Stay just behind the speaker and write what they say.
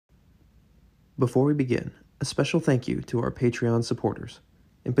Before we begin, a special thank you to our Patreon supporters.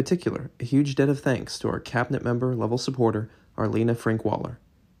 In particular, a huge debt of thanks to our cabinet member level supporter, Arlena Frank-Waller.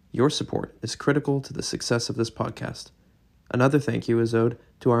 Your support is critical to the success of this podcast. Another thank you is owed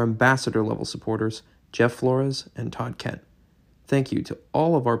to our ambassador level supporters, Jeff Flores and Todd Kent. Thank you to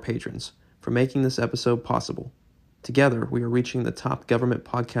all of our patrons for making this episode possible. Together, we are reaching the top government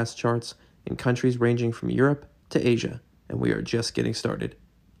podcast charts in countries ranging from Europe to Asia, and we are just getting started.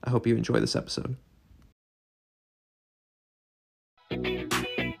 I hope you enjoy this episode.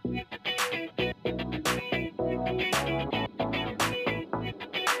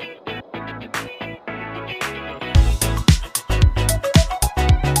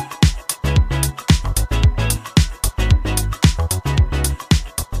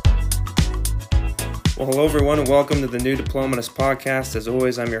 Well, hello everyone, and welcome to the New Diplomatist Podcast. As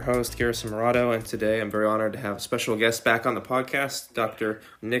always, I'm your host, Garrison Murado, and today I'm very honored to have a special guest back on the podcast, Dr.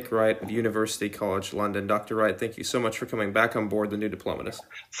 Nick Wright of University College London. Dr. Wright, thank you so much for coming back on board the New Diplomatist.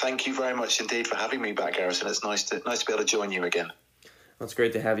 Thank you very much indeed for having me back, Garrison. It's nice to be able to join you again. Well, it's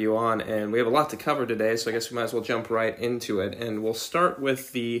great to have you on, and we have a lot to cover today, so I guess we might as well jump right into it. And we'll start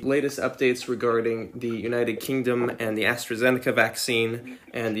with the latest updates regarding the United Kingdom and the AstraZeneca vaccine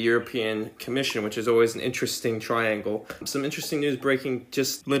and the European Commission, which is always an interesting triangle. Some interesting news breaking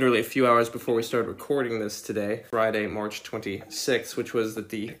just literally a few hours before we started recording this today, Friday, March 26th, which was that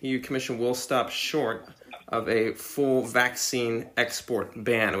the EU Commission will stop short of a full vaccine export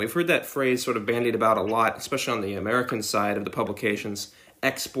ban. We've heard that phrase sort of bandied about a lot, especially on the American side of the publications,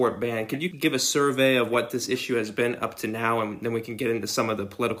 export ban. Could you give a survey of what this issue has been up to now, and then we can get into some of the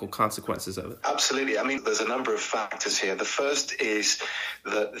political consequences of it? Absolutely. I mean, there's a number of factors here. The first is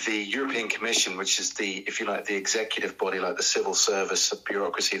that the European Commission, which is the, if you like, the executive body, like the civil service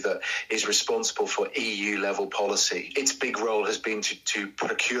bureaucracy that is responsible for EU-level policy, its big role has been to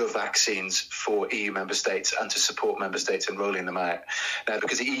procure vaccines for EU member states and to support member states in rolling them out. Now,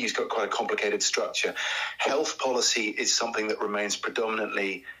 because the EU's got quite a complicated structure, health policy is something that remains predominantly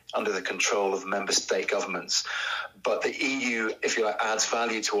under the control of member state governments. But the EU, if you like, adds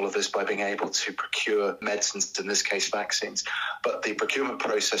value to all of this by being able to procure medicines, in this case vaccines. But the procurement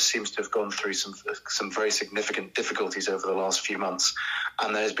process seems to have gone through some very significant difficulties over the last few months.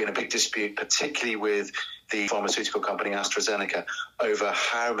 And there's been a big dispute, particularly with the pharmaceutical company AstraZeneca, over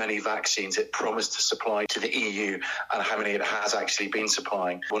how many vaccines it promised to supply to the EU and how many it has actually been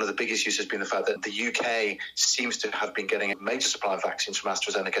supplying. One of the big issues has been the fact that the UK seems to have been getting a major supply of vaccines from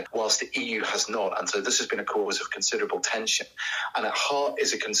AstraZeneca, whilst the EU has not. And so this has been a cause of considerable tension. And at heart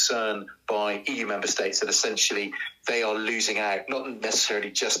is a concern by EU member states that essentially they are losing out, not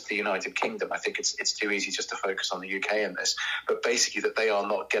necessarily just the United Kingdom. I think it's too easy just to focus on the UK in this, but basically that they are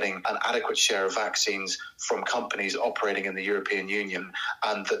not getting an adequate share of vaccines from companies operating in the European Union,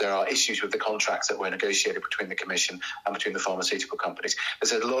 and that there are issues with the contracts that were negotiated between the Commission and between the pharmaceutical companies.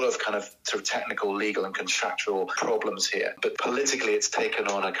 There's a lot of kind of sort of technical, legal and contractual problems here, but politically it's taken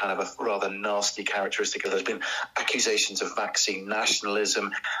on a kind of a rather nasty characteristic. There's been accusations of vaccine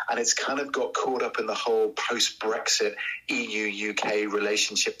nationalism, and it's kind of got caught up in the whole post-Brexit EU-UK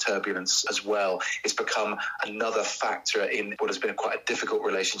relationship turbulence as well. It's become another factor in what has been quite a difficult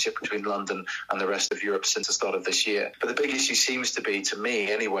relationship between London and the rest of Europe since the start of this year. But the big issue seems to be, to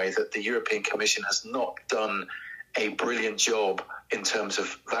me anyway, that the European Commission has not done a brilliant job in terms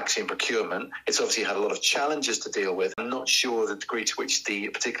of vaccine procurement. It's obviously had a lot of challenges to deal with. I'm not sure the degree to which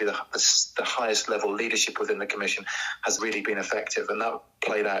particularly the highest level leadership within the Commission has really been effective. And that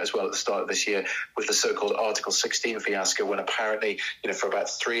played out as well at the start of this year with the so-called Article 16 fiasco, when apparently, for about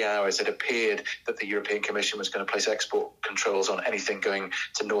 3 hours, it appeared that the European Commission was going to place export controls on anything going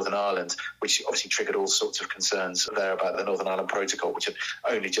to Northern Ireland, which obviously triggered all sorts of concerns there about the Northern Ireland Protocol, which had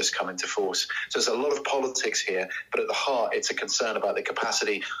only just come into force. So there's a lot of politics here, but at the heart, it's a concern about the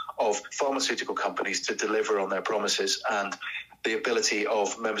capacity of pharmaceutical companies to deliver on their promises and the ability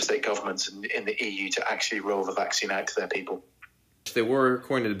of member state governments in the EU to actually roll the vaccine out to their people. They were,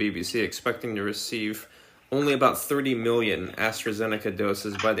 according to the BBC, expecting to receive only about 30 million AstraZeneca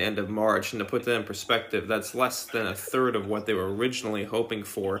doses by the end of March. And to put that in perspective, that's less than a third of what they were originally hoping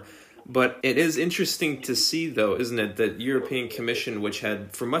for. But it is interesting to see, though, isn't it, that European Commission, which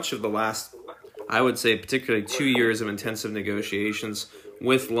had, for much of the last, I would say, particularly 2 years of intensive negotiations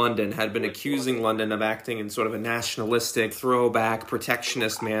with London, had been accusing London of acting in sort of a nationalistic, throwback,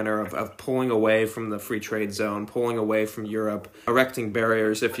 protectionist manner of pulling away from the free trade zone, pulling away from Europe, erecting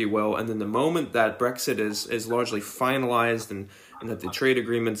barriers, if you will. And then the moment that Brexit is largely finalized and that the trade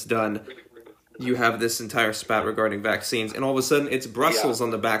agreement's done, you have this entire spat regarding vaccines. And all of a sudden, it's Brussels on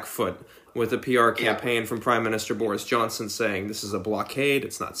the back foot with a PR campaign from Prime Minister Boris Johnson saying this is a blockade,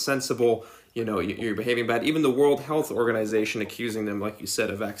 it's not sensible, you're behaving bad. Even the World Health Organization accusing them, like you said,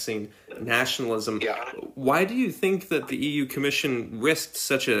 of vaccine nationalism. Yeah. Why do you think that the EU Commission risked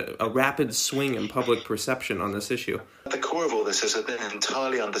such a rapid swing in public perception on this issue? At the core of all this is an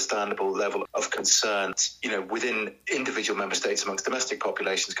entirely understandable level of concern, within individual member states amongst domestic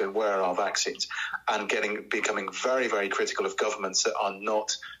populations going, where are our vaccines? And becoming very, very critical of governments that are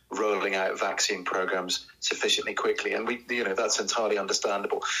not rolling out vaccine programs sufficiently quickly. And that's entirely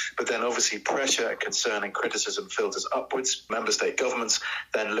understandable. But then obviously pressure, concern and criticism filters upwards. Member state governments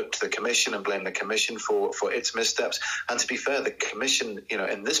then look to the Commission and blame the Commission for its missteps. And to be fair, the Commission,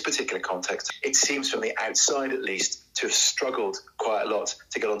 in this particular context, it seems from the outside at least to have struggled quite a lot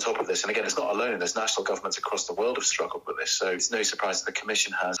to get on top of this. And again, it's not alone. There's national governments across the world have struggled with this. So it's no surprise that the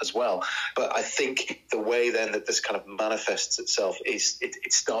Commission has as well. But I think the way then that this kind of manifests itself is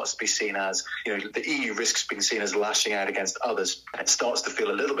it starts to be seen as, the EU risks being seen as lashing out against others. It starts to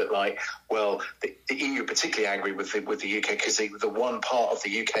feel a little bit like, well, the EU are particularly angry with the UK because the one part of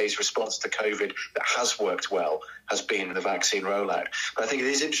the UK's response to COVID that has worked well has been the vaccine rollout. But I think it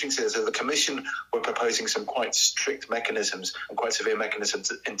is interesting to see that the Commission were proposing some quite strict mechanisms and quite severe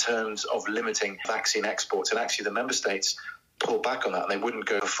mechanisms in terms of limiting vaccine exports. And actually the member states pulled back on that and they wouldn't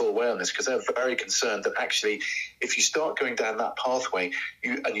go the full way on this because they're very concerned that actually if you start going down that pathway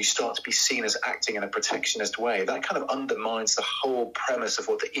you start to be seen as acting in a protectionist way, that kind of undermines the whole premise of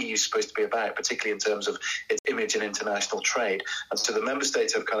what the EU is supposed to be about, particularly in terms of its image in international trade. And so the member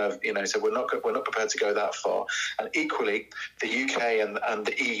states have kind of said we're not prepared to go that far. And equally the UK and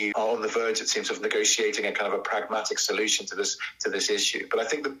the EU are on the verge, it seems, of negotiating a kind of a pragmatic solution to this issue. But I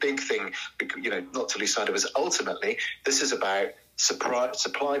think the big thing, not to lose sight of, is ultimately this is about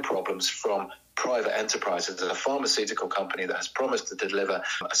supply problems from private enterprises. There's a pharmaceutical company that has promised to deliver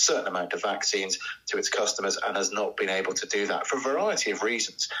a certain amount of vaccines to its customers and has not been able to do that for a variety of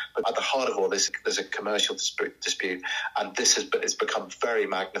reasons. But at the heart of all this, there's a commercial dispute, and this has become very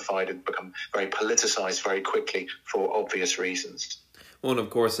magnified and become very politicized very quickly for obvious reasons. Well, and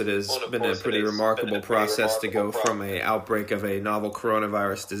of course it has been a pretty remarkable process to go from an outbreak of a novel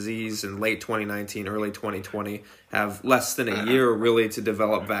coronavirus disease in late 2019, early 2020, have less than a year really to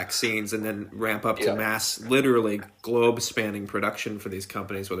develop vaccines and then ramp up to mass, literally globe-spanning production for these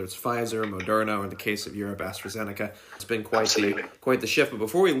companies, whether it's Pfizer, Moderna, or in the case of Europe, AstraZeneca. It's been quite the shift. But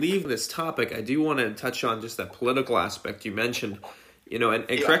before we leave this topic, I do want to touch on just that political aspect you mentioned. And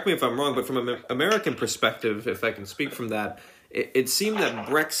correct me if I'm wrong, but from an American perspective, if I can speak from that, it seemed that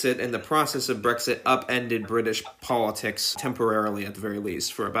Brexit and the process of Brexit upended British politics temporarily, at the very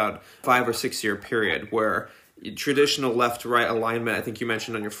least, for about 5 or 6 year period, where traditional left-right alignment, I think you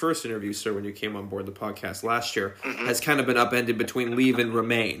mentioned on your first interview, sir, when you came on board the podcast last year, has kind of been upended between Leave and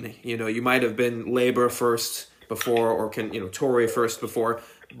Remain. You might have been Labour first before, or Tory first before,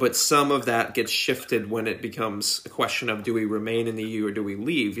 but some of that gets shifted when it becomes a question of do we remain in the EU or do we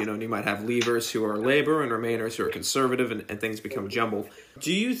leave? And you might have leavers who are Labour and Remainers who are Conservative, and things become jumbled.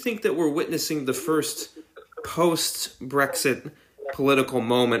 Do you think that we're witnessing the first post-Brexit political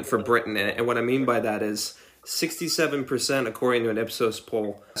moment for Britain? And what I mean by that is 67%, according to an Ipsos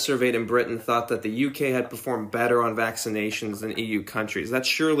poll surveyed in Britain, thought that the UK had performed better on vaccinations than EU countries. That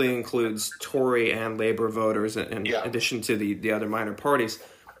surely includes Tory and Labour voters in addition to the other minor parties.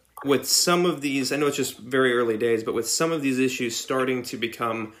 With some of these, I know it's just very early days, but with some of these issues starting to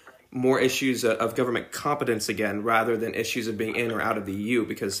become more issues of government competence again, rather than issues of being in or out of the EU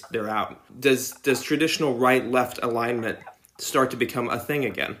because they're out, does traditional right-left alignment start to become a thing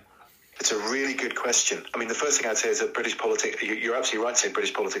again? It's a really good question. I mean, the first thing I'd say is that British politics, you're absolutely right to say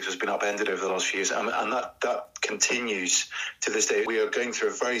British politics has been upended over the last few years, and that continues to this day. We are going through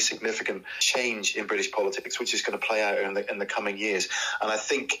a very significant change in British politics, which is going to play out in the coming years. And I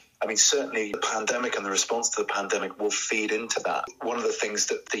think, certainly the pandemic and the response to the pandemic will feed into that. One of the things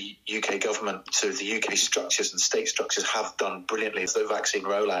that the UK government, so the UK structures and state structures have done brilliantly is the vaccine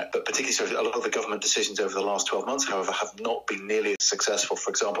rollout. But particularly, a lot of the government decisions over the last 12 months, however, have not been nearly as successful. For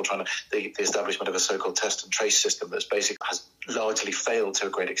example, the establishment of a so-called test and trace system that's basically has largely failed to a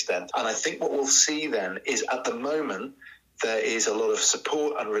great extent. And I think what we'll see then is at the moment, there is a lot of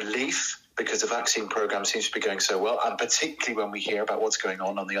support and relief because the vaccine program seems to be going so well, and particularly when we hear about what's going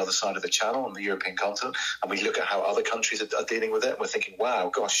on the other side of the channel, on the European continent, and we look at how other countries are dealing with it, and we're thinking, wow,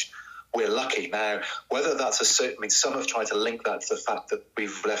 gosh, we're lucky. Now, whether that's some have tried to link that to the fact that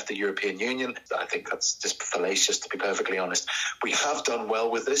we've left the European Union. I think that's just fallacious, to be perfectly honest. We have done well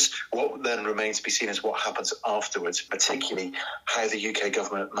with this. What then remains to be seen is what happens afterwards, particularly how the UK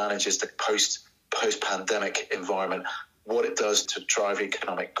government manages the post-pandemic environment what it does to drive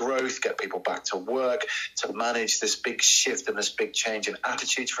economic growth, get people back to work, to manage this big shift and this big change in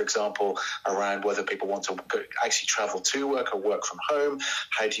attitudes, for example, around whether people want to actually travel to work or work from home.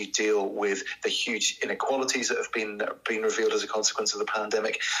 How do you deal with the huge inequalities that have been revealed as a consequence of the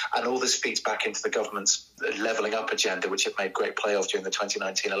pandemic? And all this feeds back into the government's levelling up agenda, which it made great play of during the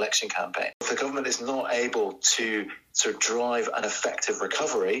 2019 election campaign. If the government is not able to sort of drive an effective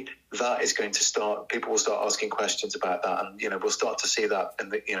recovery, that is going to start, people will start asking questions about that. And, we'll start to see that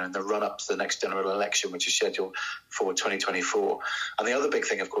in the run up to the next general election, which is scheduled for 2024. And the other big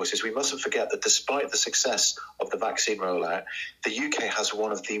thing, of course, is we mustn't forget that despite the success of the vaccine rollout, the UK has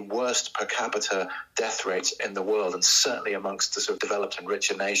one of the worst per capita death rates in the world, and certainly amongst the sort of developed and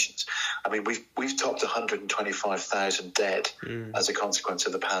richer nations. I mean, we've topped 125,000 dead as a consequence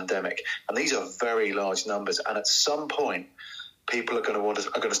of the pandemic. And these are very large numbers. And at some point, people are going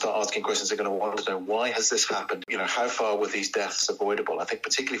to start asking questions. They're going to want to know, why has this happened? How far were these deaths avoidable? I think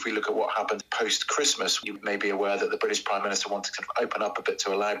particularly if we look at what happened post-Christmas, you may be aware that the British Prime Minister wanted to open up a bit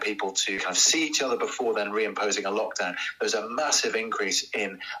to allow people to kind of see each other before then reimposing a lockdown. There's a massive increase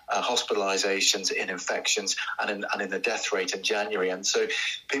in hospitalizations, in infections, and in the death rate in January. And so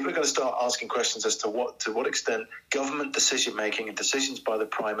people are going to start asking questions as to what extent government decision-making and decisions by the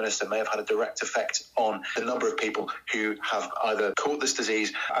Prime Minister may have had a direct effect on the number of people who have either caught this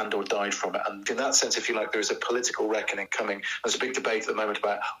disease and or died from it. And in that sense, if you like, there is a political reckoning coming. There's a big debate at the moment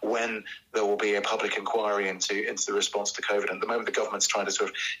about when there will be a public inquiry into the response to COVID. And at the moment, the government's trying to sort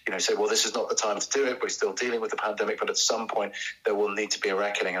of, say, well, this is not the time to do it. We're still dealing with the pandemic, but at some point there will need to be a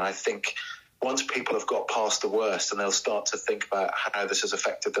reckoning. And I think once people have got past the worst, and they'll start to think about how this has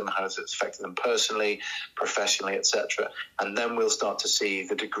affected them, how it's affected them personally, professionally, etc., and then we'll start to see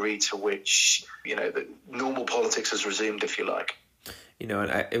the degree to which, the normal politics has resumed, if you like.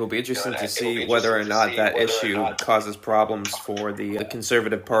 And it will be interesting to see whether or not that issue causes problems for the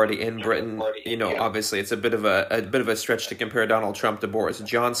Conservative Party in Britain. Obviously, it's a bit of a stretch to compare Donald Trump to Boris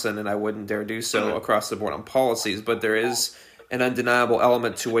Johnson, and I wouldn't dare do so across the board on policies. But there is an undeniable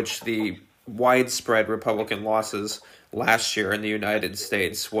element to which the widespread Republican losses last year in the United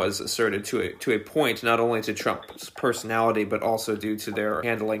States was asserted to a point, not only to Trump's personality, but also due to their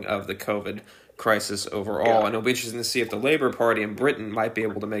handling of the COVID crisis overall. And it'll be interesting to see if the Labour Party in Britain might be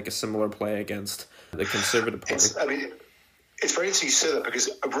able to make a similar play against the Conservative Party. It's very interesting you say that,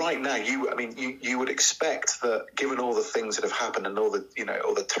 because right now you would expect that, given all the things that have happened and all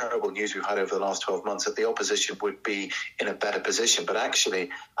the terrible news we've had over the last 12 months, that the opposition would be in a better position. But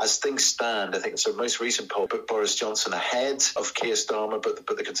actually, as things stand, I think so. Most recent poll put Boris Johnson ahead of Keir Starmer,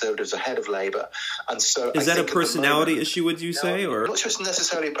 but the Conservatives ahead of Labour. And so, is that a personality issue? Would you say, or I'm not sure it's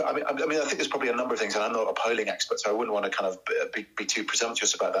necessarily? I think there's probably a number of things, and I'm not a polling expert, so I wouldn't want to kind of be too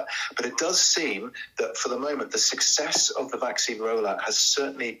presumptuous about that. But it does seem that for the moment, the success of the vaccine rollout has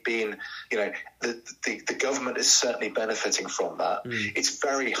certainly been, the government is certainly benefiting from that. It's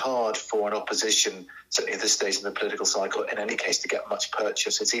very hard for an opposition, certainly at this stage in the political cycle, in any case, to get much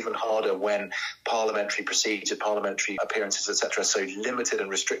purchase. It's even harder when parliamentary procedure, parliamentary appearances, etc., are so limited and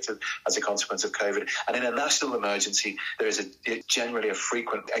restricted as a consequence of COVID. And in a national emergency, there is generally a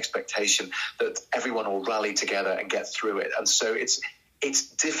frequent expectation that everyone will rally together and get through it. And so it's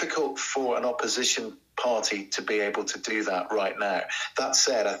difficult for an opposition party to be able to do that right now. That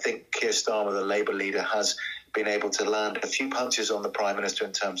said, I think Keir Starmer, the Labour leader, has been able to land a few punches on the Prime Minister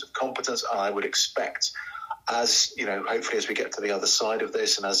in terms of competence. And I would expect, as hopefully as we get to the other side of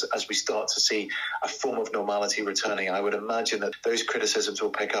this, and as we start to see a form of normality returning, I would imagine that those criticisms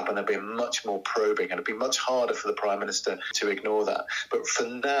will pick up, and there'll be much more probing, and it'll be much harder for the Prime Minister to ignore that. But for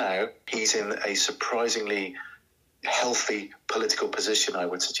now, he's in a surprisingly healthy political position, I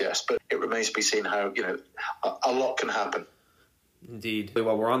would suggest. But it remains to be seen how, a lot can happen. Indeed.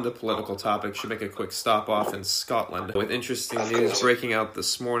 While we're on the political topic, should make a quick stop off in Scotland with interesting news breaking out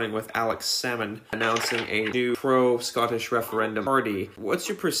this morning with Alex Salmond announcing a new pro-Scottish referendum party. What's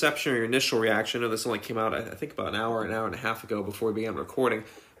your perception or your initial reaction? I know this only came out, I think, about an hour and a half ago before we began recording.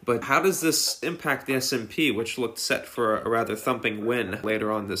 But how does this impact the SNP, which looked set for a rather thumping win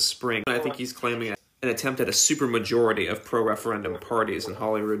later on this spring? I think he's claiming an attempt at a supermajority of pro-referendum parties in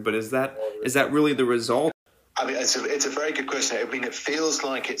Holyrood. But is that really the result? It's a very good question. It feels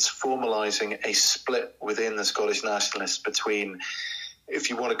like it's formalising a split within the Scottish nationalists between,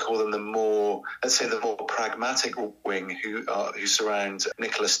 if you want to call them the more pragmatic wing who surround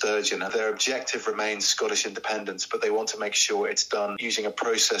Nicola Sturgeon. Their objective remains Scottish independence, but they want to make sure it's done using a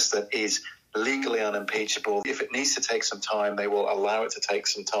process that is legally unimpeachable. If it needs to take some time, they will allow it to take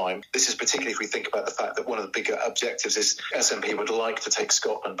some time. This is particularly if we think about the fact that one of the bigger objectives is SNP would like to take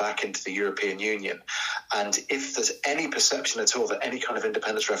Scotland back into the European Union. And if there's any perception at all that any kind of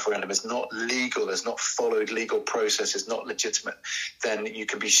independence referendum is not legal, has not followed legal process, is not legitimate, then you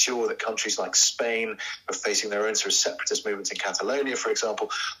can be sure that countries like Spain are facing their own sort of separatist movements in Catalonia, for example,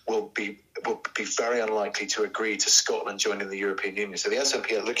 will be very unlikely to agree to Scotland joining the European Union. So the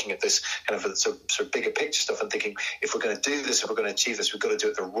SNP are looking at this kind of sort of bigger picture stuff and thinking, if we're going to do this, if we're going to achieve this, we've got to do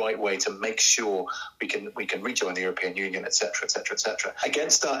it the right way to make sure we can rejoin the European Union, etc., etc., etc.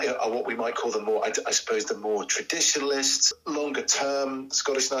 Against that are what we might call the more, I suppose, the more traditionalists, longer term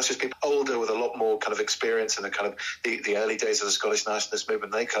Scottish nationalist people, older with a lot more kind of experience in the kind of the early days of the Scottish nationalist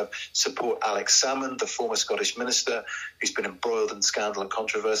movement. They kind of support Alex Salmond, the former Scottish minister, who's been embroiled in scandal and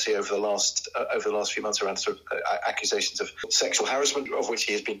controversy over the last few months around sort of accusations of sexual harassment, of which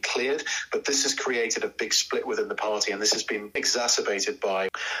he has been cleared. But this has created a big split within the party, and this has been exacerbated by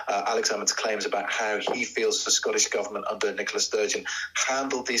Alex Salmond's claims about how he feels the Scottish government under Nicola Sturgeon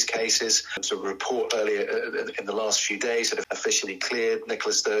handled these cases. So a report earlier in the last few days that have officially cleared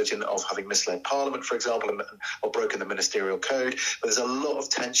Nicola Sturgeon of having misled Parliament, for example, or broken the ministerial code. But there's a lot of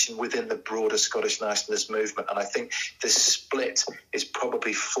tension within the broader Scottish nationalist movement, and I think this split is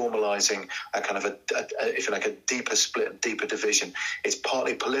probably formalising a kind of if you like, a deeper split, deeper division. It's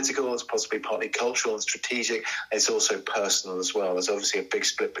partly political, it's possibly partly cultural and strategic. It's also personal as well. There's obviously a big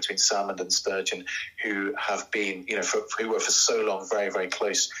split between Salmond and Sturgeon, who have been, who were for so long very, very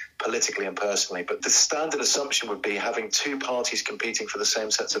close politically and personally. But the standard assumption would be having two parties competing for the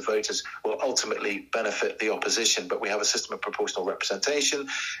same sets of voters will ultimately benefit the opposition. But we have a system of proportional representation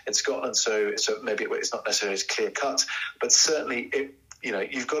in Scotland, so maybe it's not necessarily as clear cut, but certainly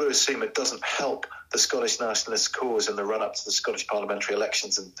you've got to assume it doesn't help the Scottish nationalist cause in the run-up to the Scottish parliamentary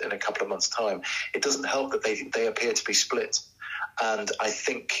elections in a couple of months' time. It doesn't help that they appear to be split. And I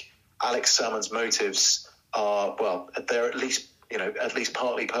think Alex Salmond's motives are, well, they're at least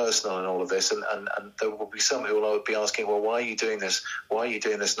partly personal in all of this, and there will be some who will be asking, well, why are you doing this? Why are you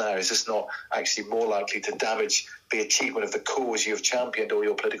doing this now? Is this not actually more likely to damage the achievement of the cause you have championed all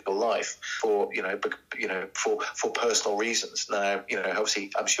your political life for personal reasons? Now,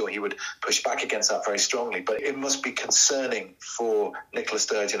 obviously, I'm sure he would push back against that very strongly, but it must be concerning for Nicola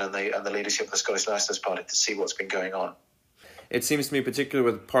Sturgeon and the leadership of the Scottish Nationalist Party to see what's been going on. It seems to me, particularly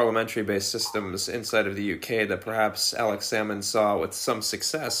with parliamentary-based systems inside of the UK, that perhaps Alex Salmond saw with some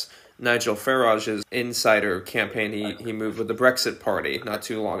success Nigel Farage's insider campaign. He moved with the Brexit Party not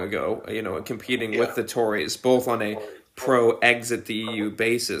too long ago, competing with the Tories, both on a pro-exit the EU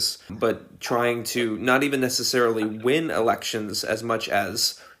basis, but trying to not even necessarily win elections as much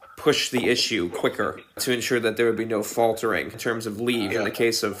as push the issue quicker to ensure that there would be no faltering in terms of leave in the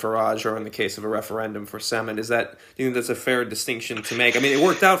case of Farage or in the case of a referendum for Salmond. Do you think that's a fair distinction to make? I mean, it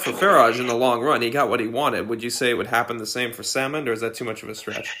worked out for Farage in the long run. He got what he wanted. Would you say it would happen the same for Salmond, or is that too much of a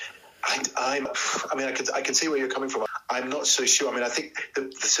stretch? I can see where you're coming from. I'm not so sure. I mean, I think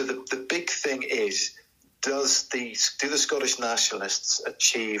the big thing is, do the Scottish nationalists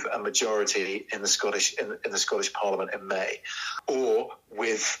achieve a majority in the Scottish Parliament in May, or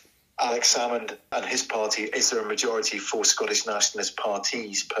with Alex Salmond and his party, is there a majority for Scottish nationalist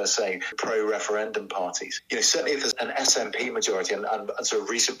parties per se, pro-referendum parties? Certainly if there's an SNP majority, and sort of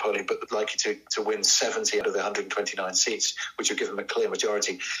recent polling, but likely to win 70 out of the 129 seats, which would give them a clear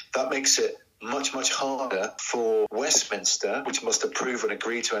majority, that makes it much, much harder for Westminster, which must approve and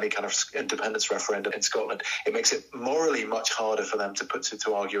agree to any kind of independence referendum in Scotland. It makes it morally much harder for them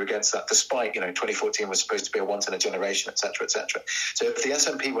to argue against that, despite 2014 was supposed to be a once in a generation, etc., etc. So if the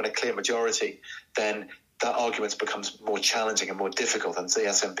SNP win a clear majority, then that argument becomes more challenging and more difficult, and the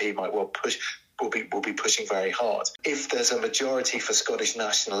SNP might well will be pushing very hard. If there's a majority for Scottish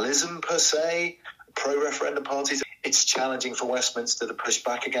nationalism per se, pro-referendum parties, it's challenging for Westminster to push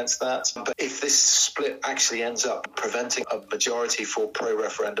back against that. But if this split actually ends up preventing a majority for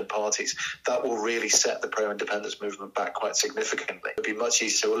pro-referendum parties, that will really set the pro-independence movement back quite significantly. It'd be much easier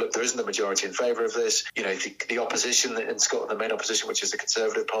to say, well, look, there isn't a majority in favour of this. The opposition in Scotland, the main opposition, which is the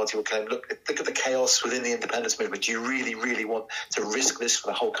Conservative Party, will claim, look at the chaos within the independence movement. Do you really, really want to risk this for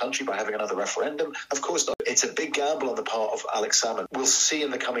the whole country by having another referendum? Of course not. It's a big gamble on the part of Alex Salmond. We'll see in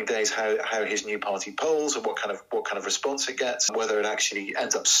the coming days how his new party polls and what kind of response it gets, whether it actually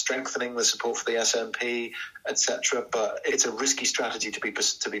ends up strengthening the support for the SNP, etc. But it's a risky strategy to be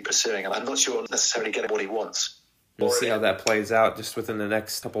pursuing, and I'm not sure necessarily getting what he wants. We'll see how that plays out just within the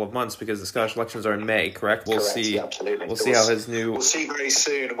next couple of months, because the Scottish elections are in May, correct? We'll see. Yeah, absolutely. We'll see how his new. We'll see very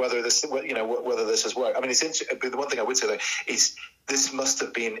soon whether this has worked. I mean, it's interesting. The one thing I would say though is this must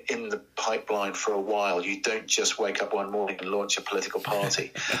have been in the pipeline for a while. You don't just wake up one morning and launch a political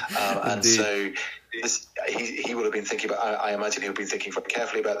party, and so. He would have been thinking about. I imagine he would have been thinking very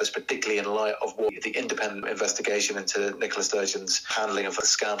carefully about this, particularly in light of what the independent investigation into Nicola Sturgeon's handling of the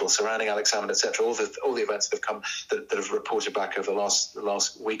scandal surrounding Alex Salmond, etc. All the events that have come that have reported back over the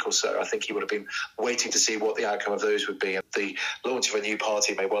last week or so. I think he would have been waiting to see what the outcome of those would be. And the launch of a new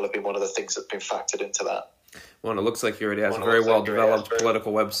party may well have been one of the things that's been factored into that. Well, it looks like he already has a very well-developed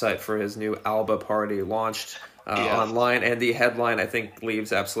political website for his new ALBA party launched online, and the headline, I think,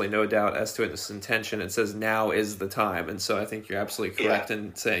 leaves absolutely no doubt as to its intention. It says, "Now is the time," and so I think you're absolutely correct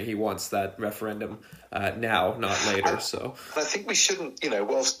in saying he wants that referendum now, not later. So I think we shouldn't,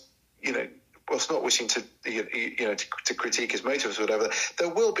 whilst not wishing to critique his motives or whatever, there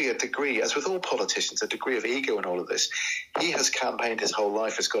will be a degree, as with all politicians, a degree of ego in all of this. He has campaigned his whole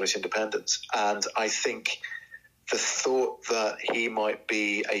life for Scottish independence, and I think the thought that he might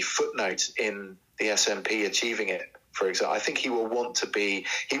be a footnote in the SNP achieving it, for example, I think he will want to be.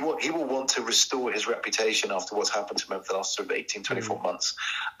 He will want to restore his reputation after what's happened to him for the last sort of 18, 24 months,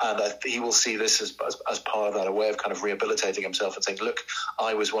 and he will see this as part of that, a way of kind of rehabilitating himself and saying, "Look,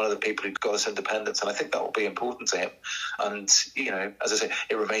 I was one of the people who got us independence," and I think that will be important to him. And as I say,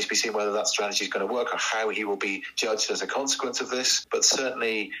 it remains to be seen whether that strategy is going to work or how he will be judged as a consequence of this. But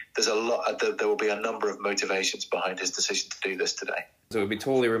certainly, there's a lot. There will be a number of motivations behind his decision to do this today. So it would be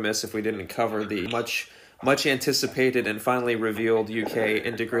totally remiss if we didn't cover the much anticipated and finally revealed UK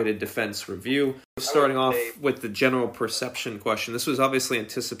Integrated Defence Review. Starting off with the general perception question. This was obviously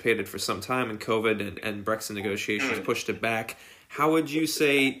anticipated for some time, and COVID and Brexit negotiations pushed it back. How would you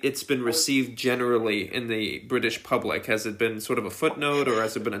say it's been received generally in the British public? Has it been sort of a footnote, or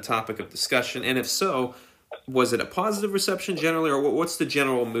has it been a topic of discussion? And if so, was it a positive reception generally, or what's the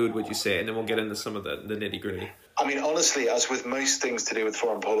general mood, would you say? And then we'll get into some of the nitty-gritty. I mean, honestly, as with most things to do with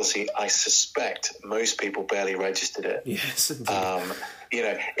foreign policy, I suspect most people barely registered it. Yes, indeed.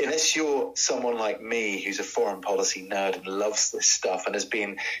 Unless you're someone like me who's a foreign policy nerd and loves this stuff and has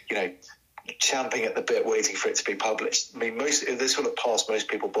been, champing at the bit waiting for it to be published. I mean, this will have passed most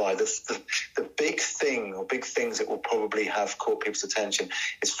people by. The big thing, or big things that will probably have caught people's attention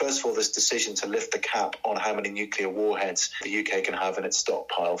is, first of all, this decision to lift the cap on how many nuclear warheads the UK can have in its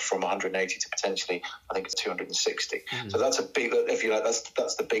stockpile from 180 to potentially, I think it's 260. Mm-hmm. So that's a big, if you like,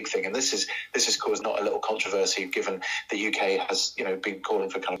 that's the big thing. And this has caused not a little controversy, given the UK has been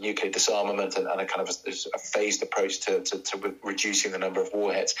calling for kind of nuclear disarmament and a kind of a phased approach to reducing the number of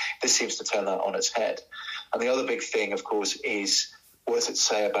warheads. This seems to turn that on its head. And the other big thing, of course, is what does it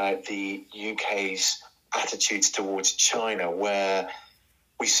say about the UK's attitudes towards China, where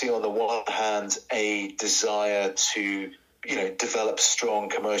we see on the one hand a desire to develop strong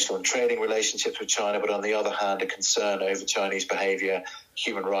commercial and trading relationships with China, but on the other hand, a concern over Chinese behaviour,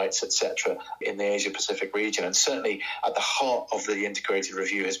 human rights, etc., in the Asia-Pacific region. And certainly at the heart of the integrated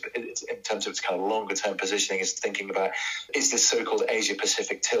review, in terms of its kind of longer-term positioning, is thinking about, is this so-called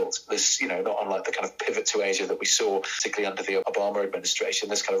Asia-Pacific tilt, this, not unlike the kind of pivot to Asia that we saw, particularly under the Obama administration,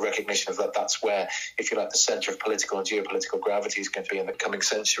 this kind of recognition of that's where, if you like, the centre of political and geopolitical gravity is going to be in the coming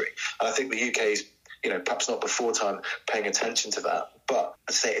century. And I think the UK is, perhaps not before time, paying attention to that. But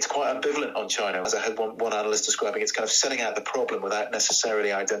I'd say it's quite ambivalent on China. As I heard one analyst describing, it's kind of setting out the problem without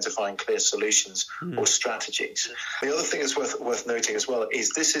necessarily identifying clear solutions or strategies. The other thing that's worth noting as well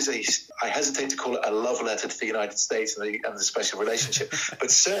is this is I hesitate to call it a love letter to the United States and the special relationship, but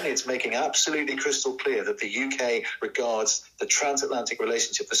certainly it's making absolutely crystal clear that the UK regards the transatlantic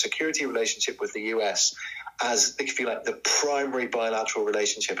relationship, the security relationship with the US, as, if you like, the primary bilateral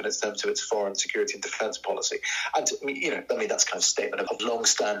relationship in terms of its foreign security and defence policy. And that's kind of a statement of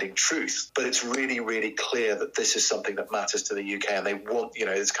long-standing truth, but it's really, really clear that this is something that matters to the UK, and they want,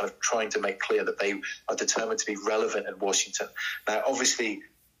 it's kind of trying to make clear that they are determined to be relevant in Washington. Now, obviously,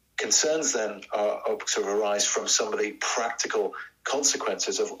 concerns then sort of arise from some of the practical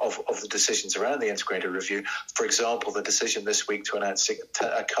consequences of the decisions around the integrated review. For example, the decision this week to announce a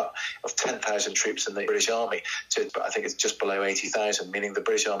cut of 10,000 troops in the British Army to, I think it's just below 80,000, meaning the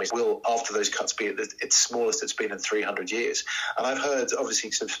British Army will, after those cuts, be at its smallest it's been in 300 years. And I've heard,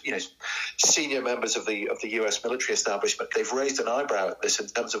 obviously, senior members of the US military establishment, they've raised an eyebrow at this in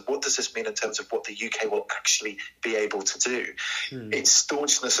terms of what does this mean in terms of what the UK will actually be able to do. Its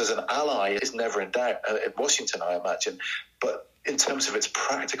staunchness as an ally is never in doubt in Washington, I imagine, but in terms of its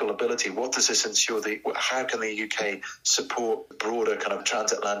practical ability, what does this ensure? How can the UK support broader kind of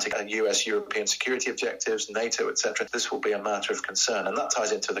transatlantic and US-European security objectives, NATO, etc.? This will be a matter of concern, and that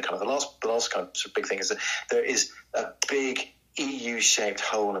ties into the last kind of sort of big thing is that there is a big EU-shaped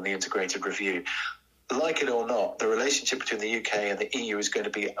hole in the integrated review. Like it or not, the relationship between the UK and the EU is going to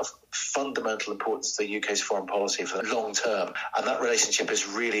be of fundamental importance to the UK's foreign policy for the long term. And that relationship is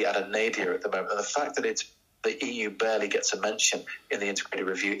really at a nadir at the moment. And the fact that the EU barely gets a mention in the integrated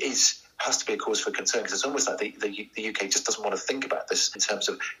review has to be a cause for concern, because it's almost like the UK just doesn't want to think about this in terms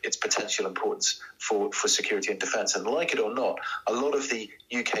of its potential importance for security and defence. And like it or not, a lot of the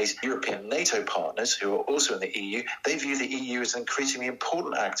UK's European NATO partners, who are also in the EU, they view the EU as an increasingly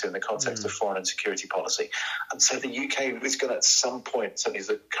important actor in the context of foreign and security policy. And so the UK is going to, at some point, certainly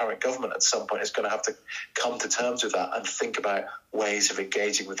the current government at some point, is going to have to come to terms with that and think about ways of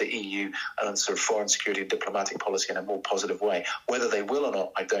engaging with the EU and sort of foreign security and diplomatic policy in a more positive way. Whether they will or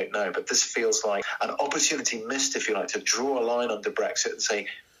not, I don't know. But this feels like an opportunity missed, if you like, to draw a line under Brexit and say,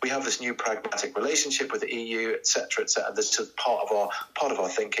 we have this new pragmatic relationship with the EU, etc., etc. This is part of our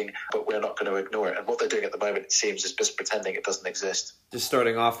thinking, but we're not going to ignore it. And what they're doing at the moment, it seems, is just pretending it doesn't exist. Just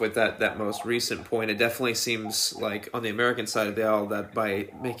starting off with that most recent point, it definitely seems like on the American side of the aisle that by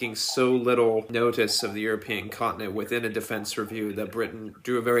making so little notice of the European continent within a defense review, that Britain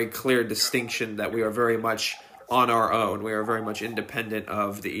drew a very clear distinction that we are very much on our own. We are very much independent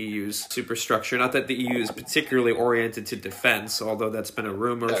of the EU's superstructure. Not that the EU is particularly oriented to defense, although that's been a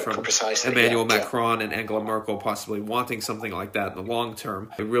rumor from Emmanuel Macron and Angela Merkel possibly wanting something like that in the long term.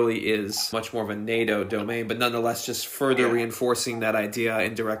 It really is much more of a NATO domain, but nonetheless just further reinforcing that idea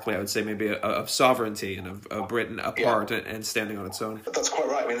indirectly, I would say maybe of sovereignty and of Britain apart and standing on its own. That's quite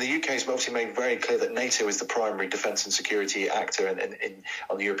right. I mean, the UK has obviously made very clear that NATO is the primary defence and security actor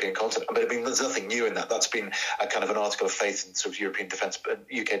on the European continent. But I mean, there's nothing new in that. That's been a kind of an article of faith in sort of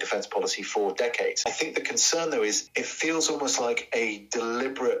UK defence policy for decades. I think the concern, though, is it feels almost like a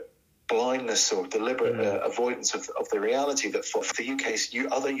deliberate blindness or deliberate avoidance of the reality that for the UK's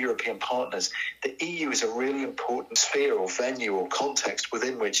other European partners, the EU is a really important sphere or venue or context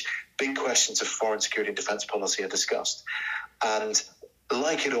within which big questions of foreign security and defence policy are discussed. And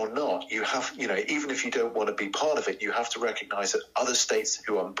like it or not, you have, even if you don't want to be part of it, you have to recognise that other states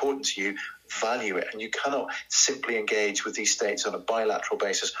who are important to you value it. And you cannot simply engage with these states on a bilateral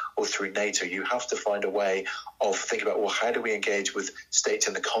basis or through NATO. You have to find a way of thinking about, well, how do we engage with states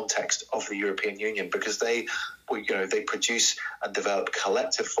in the context of the European Union? Because they produce and develop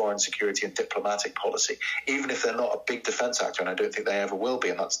collective foreign security and diplomatic policy, even if they're not a big defence actor, and I don't think they ever will be,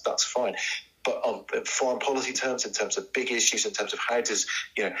 and that's fine. But on foreign policy terms, in terms of big issues, in terms of how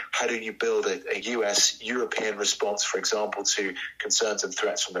do you build a US-European response, for example, to concerns and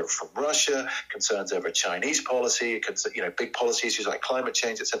threats from Russia, concerns over Chinese policy, big policy issues like climate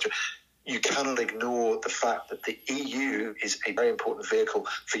change, etc. You cannot ignore the fact that the EU is a very important vehicle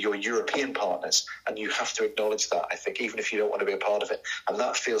for your European partners, and you have to acknowledge that, I think, even if you don't want to be a part of it. And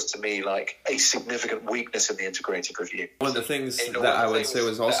that feels to me like a significant weakness in the integrated review. One of the things that I would say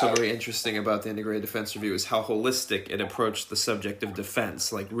was also very interesting about the integrated defense review is how holistic it approached the subject of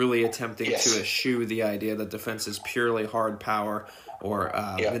defense, like really attempting to eschew the idea that defense is purely hard power or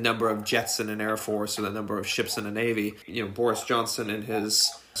the number of jets in an air force or the number of ships in a navy. Boris Johnson in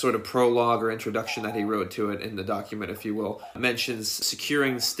his sort of prologue or introduction that he wrote to it in the document, if you will, mentions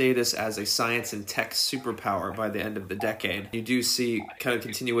securing status as a science and tech superpower by the end of the decade. You do see kind of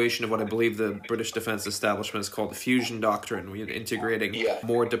continuation of what I believe the British defense establishment is called the fusion doctrine, where you're integrating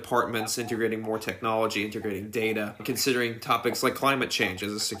more departments, integrating more technology, integrating data, considering topics like climate change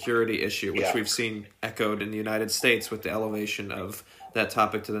as a security issue, which we've seen echoed in the United States with the elevation of that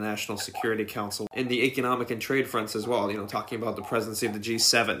topic to the National Security Council. In the economic and trade fronts as well, talking about the presidency of the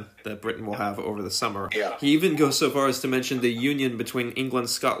G7 that Britain will have over the summer. He even goes so far as to mention the union between England,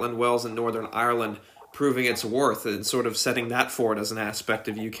 Scotland, Wales, and Northern Ireland proving its worth and sort of setting that forward as an aspect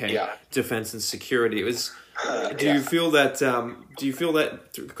of UK defense and security. It was. Do you feel that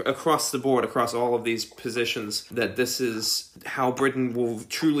across the board, across all of these positions, that this is how Britain will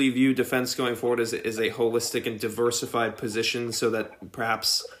truly view defense going forward as a holistic and diversified position, so that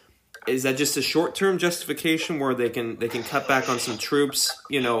perhaps is that just a short-term justification where they can cut back on some troops,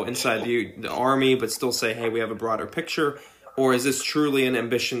 inside the army, but still say, hey, we have a broader picture? Or is this truly an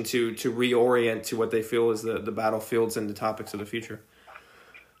ambition to reorient to what they feel is the battlefields and the topics of the future?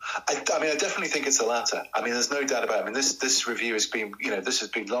 I definitely think it's the latter. I mean, there's no doubt about it. I mean, this review has been, this has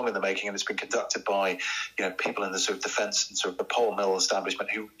been long in the making, and it's been conducted by, people in the sort of defence and sort of the Pall Mill establishment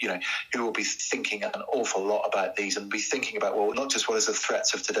who will be thinking an awful lot about these and be thinking about, well, not just what is the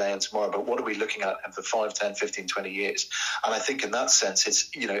threats of today and tomorrow, but what are we looking at in the 5, 10, 15, 20 years? And I think in that sense, it's,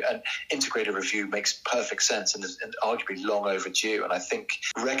 an integrated review makes perfect sense and is arguably long overdue. And I think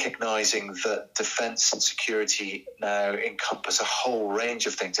recognising that defence and security now encompass a whole range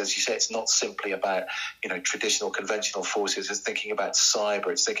of things. As you say, it's not simply about, traditional conventional forces. It's thinking about cyber.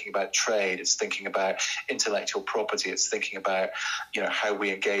 It's thinking about trade. It's thinking about intellectual property. It's thinking about, how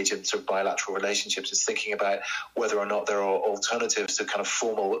we engage in sort of bilateral relationships. It's thinking about whether or not there are alternatives to kind of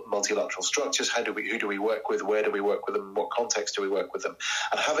formal multilateral structures. Who do we work with? Where do we work with them? In what context do we work with them?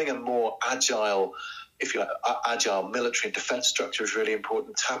 And having a more agile, if you like, agile military and defence structure is really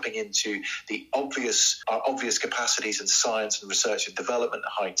important. Tapping into our obvious capacities in science and research and development,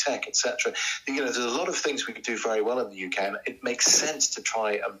 high tech, etc. There's a lot of things we can do very well in the UK, and it makes sense to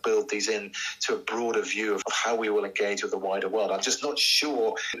try and build these in to a broader view of how we will engage with the wider world. I'm just not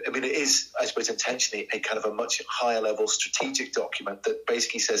sure. I mean, it is, I suppose, intentionally a kind of a much higher level strategic document that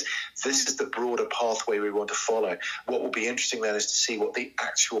basically says this is the broader pathway we want to follow. What will be interesting then is to see what the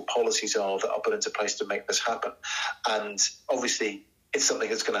actual policies are that are put into place to make this happen. And obviously it's something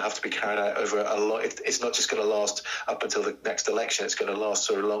that's going to have to be carried out over a lot. It's not just going to last up until the next election. It's going to last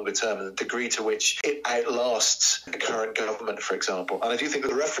sort of longer term, and the degree to which it outlasts the current government, for example. And I do think that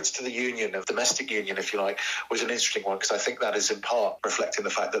the reference to the union, of domestic union, if you like, was an interesting one, because I think that is in part reflecting the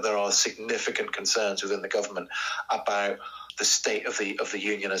fact that there are significant concerns within the government about the state of the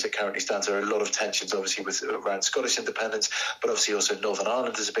union as it currently stands. There are a lot of tensions, obviously, around Scottish independence, but obviously also Northern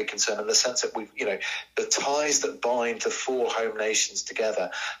Ireland is a big concern, in the sense that the ties that bind the 4 home nations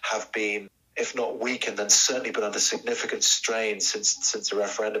together have been, if not weakened, then certainly been under significant strain since the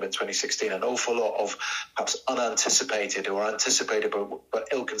referendum in 2016. An awful lot of perhaps unanticipated or anticipated but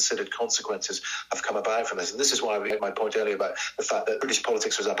ill-considered consequences have come about from this. And this is why we made my point earlier about the fact that British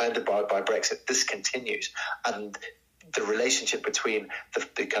politics was upended by Brexit. This continues. And the relationship between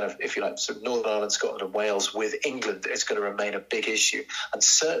the kind of, if you like, sort of Northern Ireland, Scotland and Wales with England is going to remain a big issue. And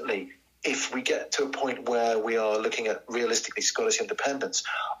certainly if we get to a point where we are looking at realistically Scottish independence,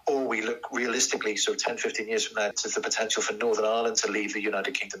 or we look realistically sort of 10, 15 years from now to the potential for Northern Ireland to leave the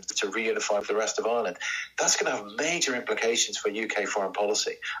United Kingdom to reunify with the rest of Ireland, that's going to have major implications for UK foreign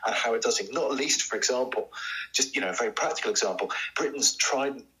policy and how it does it. Not least, for example, just, a very practical example, Britain's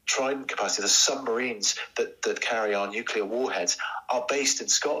Trident capacity, the submarines that carry our nuclear warheads, are based in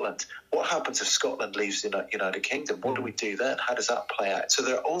Scotland. What happens if Scotland leaves the United Kingdom? What do we do then? How does that play out? So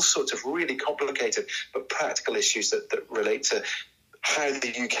there are all sorts of really complicated but practical issues that relate to how the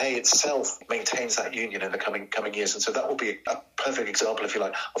UK itself maintains that union in the coming years. And so that will be a perfect example, if you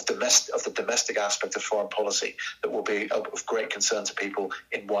like, of the domestic aspect of foreign policy that will be of great concern to people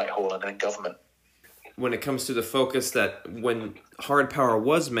in Whitehall and in government. When it comes to the focus, that when hard power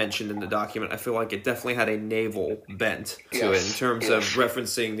was mentioned in the document, I feel like it definitely had a naval bent to it, in terms of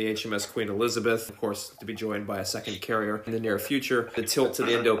referencing the HMS Queen Elizabeth, of course, to be joined by a second carrier in the near future, the tilt to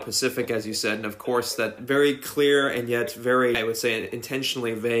the Indo-Pacific, as you said, and of course that very clear and yet very, I would say,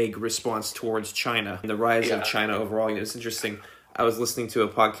 intentionally vague response towards China and the rise of China overall. It's interesting. I was listening to a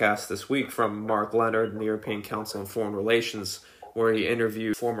podcast this week from Mark Leonard in the European Council on Foreign Relations, where he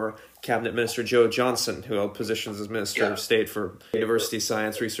interviewed former Cabinet Minister Joe Johnson, who held positions as Minister of State for University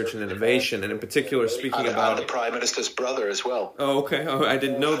Science, Research and Innovation, and in particular speaking about the Prime Minister's brother as well. Oh, okay. Oh, I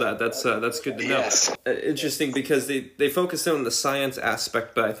didn't know that. That's good to know. Yes. Interesting, because they focus on the science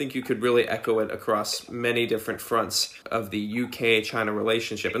aspect, but I think you could really echo it across many different fronts of the UK-China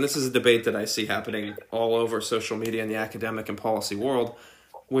relationship. And this is a debate that I see happening all over social media in the academic and policy world,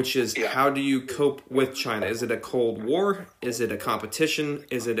 which is how do you cope with China? Is it a Cold War? Is it a competition?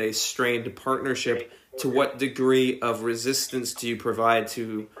 Is it a strained partnership? To what degree of resistance do you provide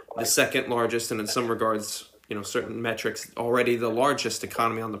to the second largest, and in some regards, certain metrics, already the largest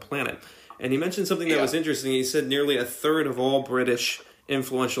economy on the planet? And he mentioned something that was interesting. He said nearly a third of all British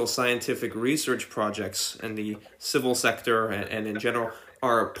influential scientific research projects in the civil sector and in general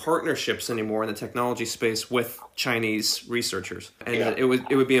are partnerships anymore in the technology space with Chinese researchers. And it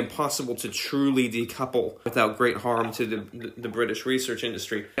would be impossible to truly decouple without great harm to the British research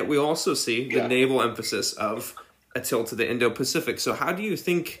industry. And we also see the naval emphasis of a tilt to the Indo-Pacific. So how do you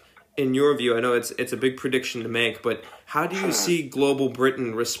think, in your view, I know it's a big prediction to make, but how do you see global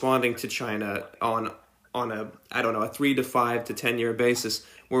Britain responding to China on a 3 to 5 to 10 year basis,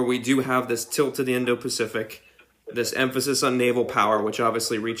 where we do have this tilt to the Indo-Pacific, this emphasis on naval power, which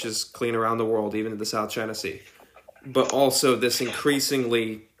obviously reaches clean around the world, even to the South China Sea, but also this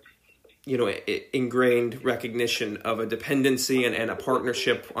increasingly ingrained recognition of a dependency and a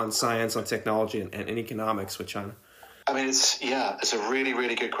partnership on science, on technology, and economics with China? I mean, it's a really,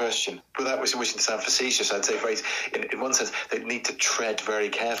 really good question. Without wishing to sound facetious, I'd say in one sense, they need to tread very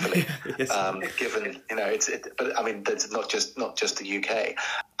carefully, Yes. Given, but I mean, that's not just the UK.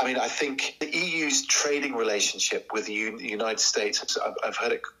 I mean, I think the EU's trading relationship with the United States, I've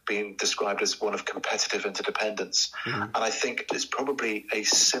heard it being described as one of competitive interdependence. Mm-hmm. And I think there's probably a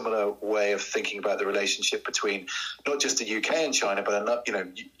similar way of thinking about the relationship between not just the UK and China, but,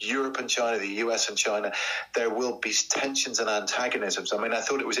 Europe and China, the US and China. There will be tensions and antagonisms. I mean, I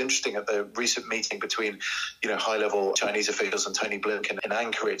thought it was interesting at the recent meeting between, high-level Chinese officials and Tony Blinken in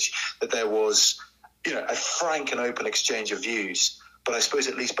Anchorage that there was, a frank and open exchange of views. But I suppose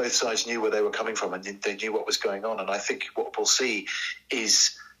at least both sides knew where they were coming from and they knew what was going on. And I think what we'll see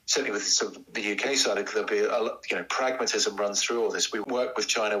is, certainly with sort of the UK side, there'll be pragmatism runs through all this. We work with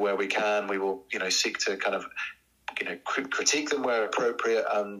China where we can. We will, seek to kind of, critique them where appropriate.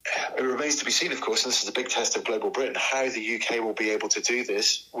 It remains to be seen, of course, and this is a big test of global Britain, how the UK will be able to do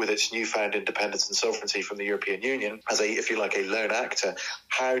this with its newfound independence and sovereignty from the European Union as a lone actor.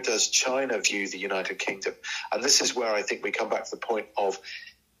 How does China view the United Kingdom? And this is where I think we come back to the point of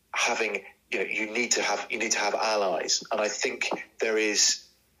having, you need to have allies. And I think there is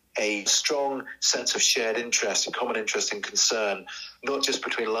a strong sense of shared interest and common interest and concern, not just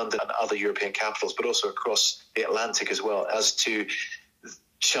between London and other European capitals, but also across the Atlantic as well, as to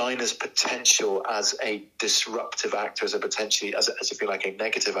China's potential as a disruptive actor, as if you like, a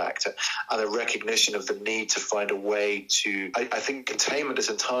negative actor, and a recognition of the need to find a way to, I think containment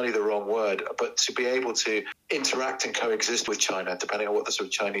is entirely the wrong word, but to be able to interact and coexist with China, depending on what the sort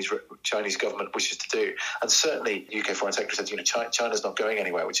of Chinese government wishes to do. And certainly the UK Foreign Secretary said, China's not going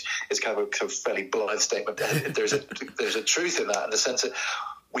anywhere, which is kind of a fairly blithe statement. There's a truth in that, in the sense that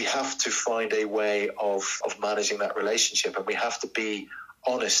we have to find a way of managing that relationship, and we have to be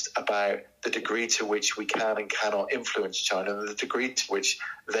honest about the degree to which we can and cannot influence China, and the degree to which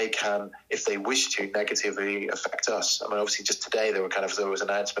they can, if they wish to, negatively affect us. I mean, obviously, just today there was an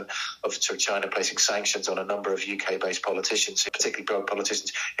announcement of sort of China placing sanctions on a number of UK-based politicians, particularly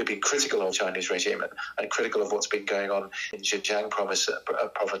politicians who've been critical of the Chinese regime and critical of what's been going on in Xinjiang province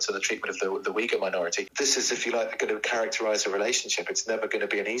and the treatment of the Uyghur minority. This is, if you like, going to characterise a relationship. It's never going to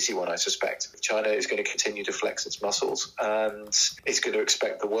be an easy one, I suspect. China is going to continue to flex its muscles, and it's going to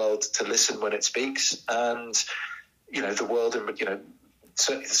expect the world to listen when it speaks, and the world, and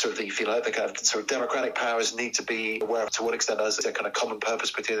certainly sort of if you like, the kind of sort of democratic powers need to be aware of to what extent there's a kind of common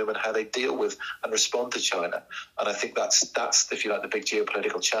purpose between them and how they deal with and respond to China. And I think that's if you like, the big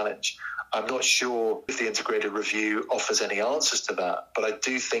geopolitical challenge. I'm not sure if the integrated review offers any answers to that, but I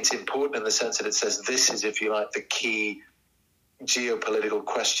do think it's important in the sense that it says this is, if you like, the key geopolitical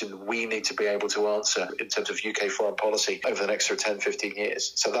question we need to be able to answer in terms of UK foreign policy over the next sort of 10, 15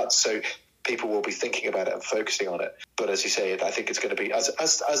 years. So people will be thinking about it and focusing on it. But as you say, I think it's going to be, as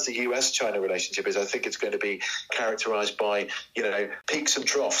the US-China relationship is, I think it's going to be characterised by, peaks and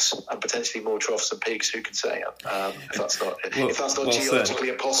troughs, and potentially more troughs than peaks, who can say, if that's not geologically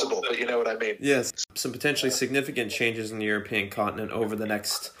impossible, but you know what I mean. Yes, some potentially significant changes in the European continent over the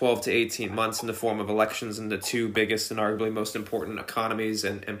next 12 to 18 months in the form of elections in the two biggest and arguably most important economies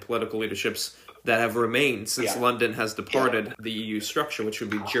and political leaderships that have remained since London has departed the EU structure, which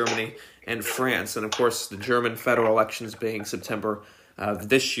would be Germany and France. And of course, the German federal elections being September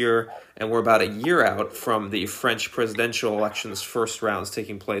this year, and we're about a year out from the French presidential elections first rounds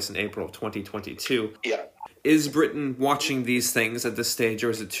taking place in April of 2022. Yeah. Is Britain watching these things at this stage, or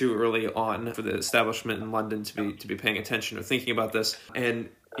is it too early on for the establishment in London to be paying attention or thinking about this? And,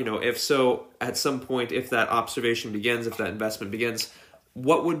 if so, at some point, if that observation begins, if that investment begins,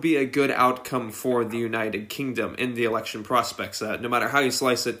 what would be a good outcome for the United Kingdom in the election prospects? No matter how you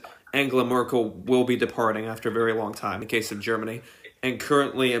slice it, Angela Merkel will be departing after a very long time in the case of Germany. And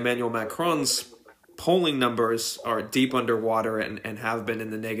currently, Emmanuel Macron's polling numbers are deep underwater and have been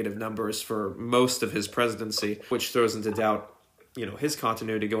in the negative numbers for most of his presidency, which throws into doubt, his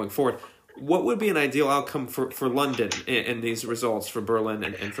continuity going forward. What would be an ideal outcome for London in these results, for Berlin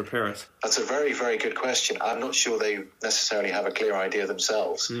and for Paris? That's a very, very good question. I'm not sure they necessarily have a clear idea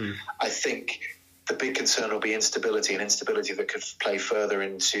themselves. I think the big concern will be instability that could play further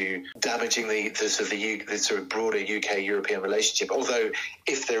into damaging the sort of broader UK-European relationship. Although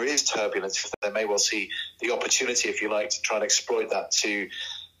if there is turbulence, they may well see the opportunity, if you like, to try and exploit that to,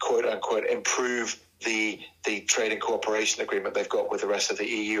 quote-unquote, improve the the trade and cooperation agreement they've got with the rest of the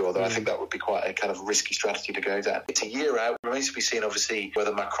EU, although I think that would be quite a kind of risky strategy to go down. It's a year out. It remains to be seen, obviously,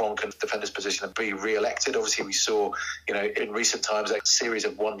 whether Macron can defend his position and be re-elected. Obviously, we saw, in recent times, a series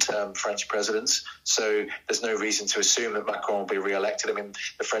of one-term French presidents, so there's no reason to assume that Macron will be re-elected. I mean,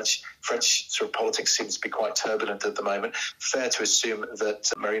 the French sort of politics seems to be quite turbulent at the moment. Fair to assume that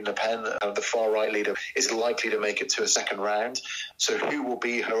Marine Le Pen, the far-right leader, is likely to make it to a second round. So who will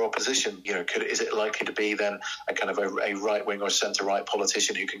be her opposition? Is it likely to be then a kind of a right-wing or centre-right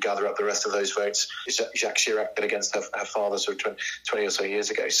politician who can gather up the rest of those votes? Jacques Chirac did against her father sort of 20 or so years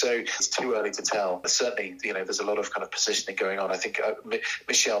ago. So it's too early to tell. Certainly, there's a lot of kind of positioning going on. I think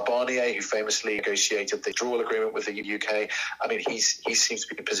Michel Barnier, who famously negotiated the withdrawal agreement with the UK, I mean, he seems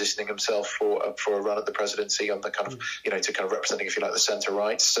to be positioning himself for a run at the presidency on the kind of, to kind of representing, if you like, the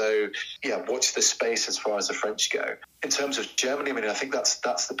centre-right. So, watch this space as far as the French go. In terms of Germany, I mean, I think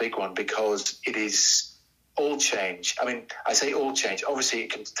that's the big one, because it is all change. I mean, I say all change. Obviously,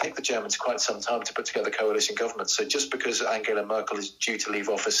 it can take the Germans quite some time to put together coalition governments. So just because Angela Merkel is due to leave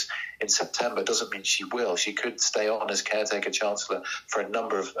office in September doesn't mean she will. She could stay on as caretaker chancellor for a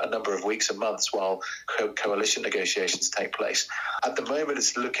number of weeks and months while coalition negotiations take place. At the moment,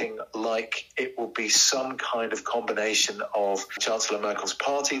 it's looking like it will be some kind of combination of Chancellor Merkel's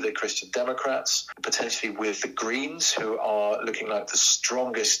party, the Christian Democrats, potentially with the Greens, who are looking like the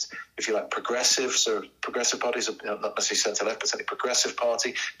strongest, if you like, progressive parties, not necessarily centre-left, but certainly progressive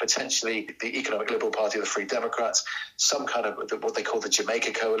party, potentially the Economic Liberal Party, the Free Democrats, some kind of what they call the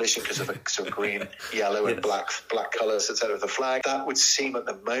Jamaica coalition because of the sort of green, yellow and black colours, etc. of the flag. That would seem at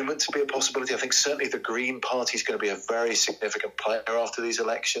the moment to be a possibility. I think certainly the Green Party is going to be a very significant player after these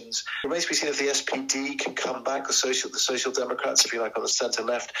elections. It remains to be seen if the SPD can come back, the Social Democrats, if you like, on the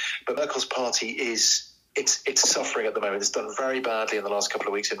centre-left. But Merkel's party is... It's suffering at the moment. It's done very badly in the last couple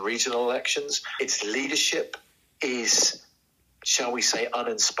of weeks in regional elections. Its leadership is, shall we say,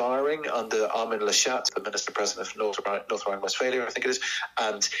 uninspiring under Armin Laschet, the Minister-President of North Rhine-Westphalia, I think it is,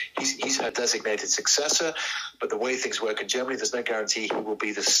 and he's her designated successor. But the way things work in Germany, there's no guarantee he will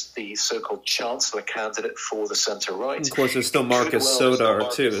be the so-called chancellor candidate for the centre-right. Of course, there's still Markus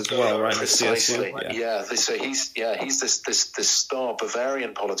Söder too, as well, right? Precisely. So he's this star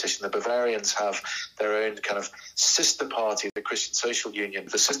Bavarian politician. The Bavarians have their own kind of sister party, the Christian Social Union,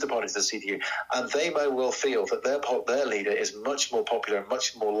 the sister party to the CDU, and they may well feel that their leader is much more popular and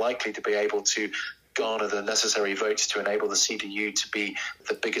much more likely to be able to garner the necessary votes to enable the CDU to be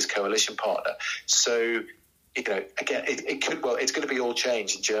the biggest coalition partner. So, again, it's going to be all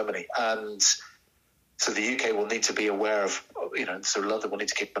change in Germany, and so the UK will need to be aware of, so London will need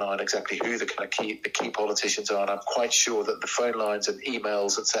to keep an eye on exactly who the kind of key politicians are. And I'm quite sure that the phone lines and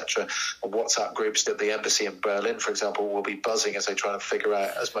emails, etc., and WhatsApp groups at the embassy in Berlin, for example, will be buzzing as they try to figure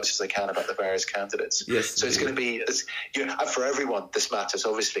out as much as they can about the various candidates. Yes, so it's going to be, for everyone, this matters,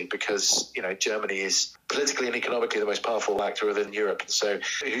 obviously, because, Germany is politically and economically the most powerful actor within Europe. So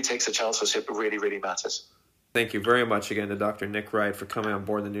who takes the chancellorship really, really matters. Thank you very much again to Dr. Nick Wright for coming on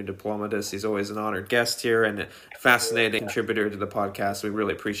board The New Diplomatist. He's always an honored guest here and a fascinating contributor to the podcast. We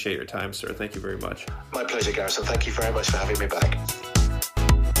really appreciate your time, sir. Thank you very much. My pleasure, Garrison. Thank you very much for having me back.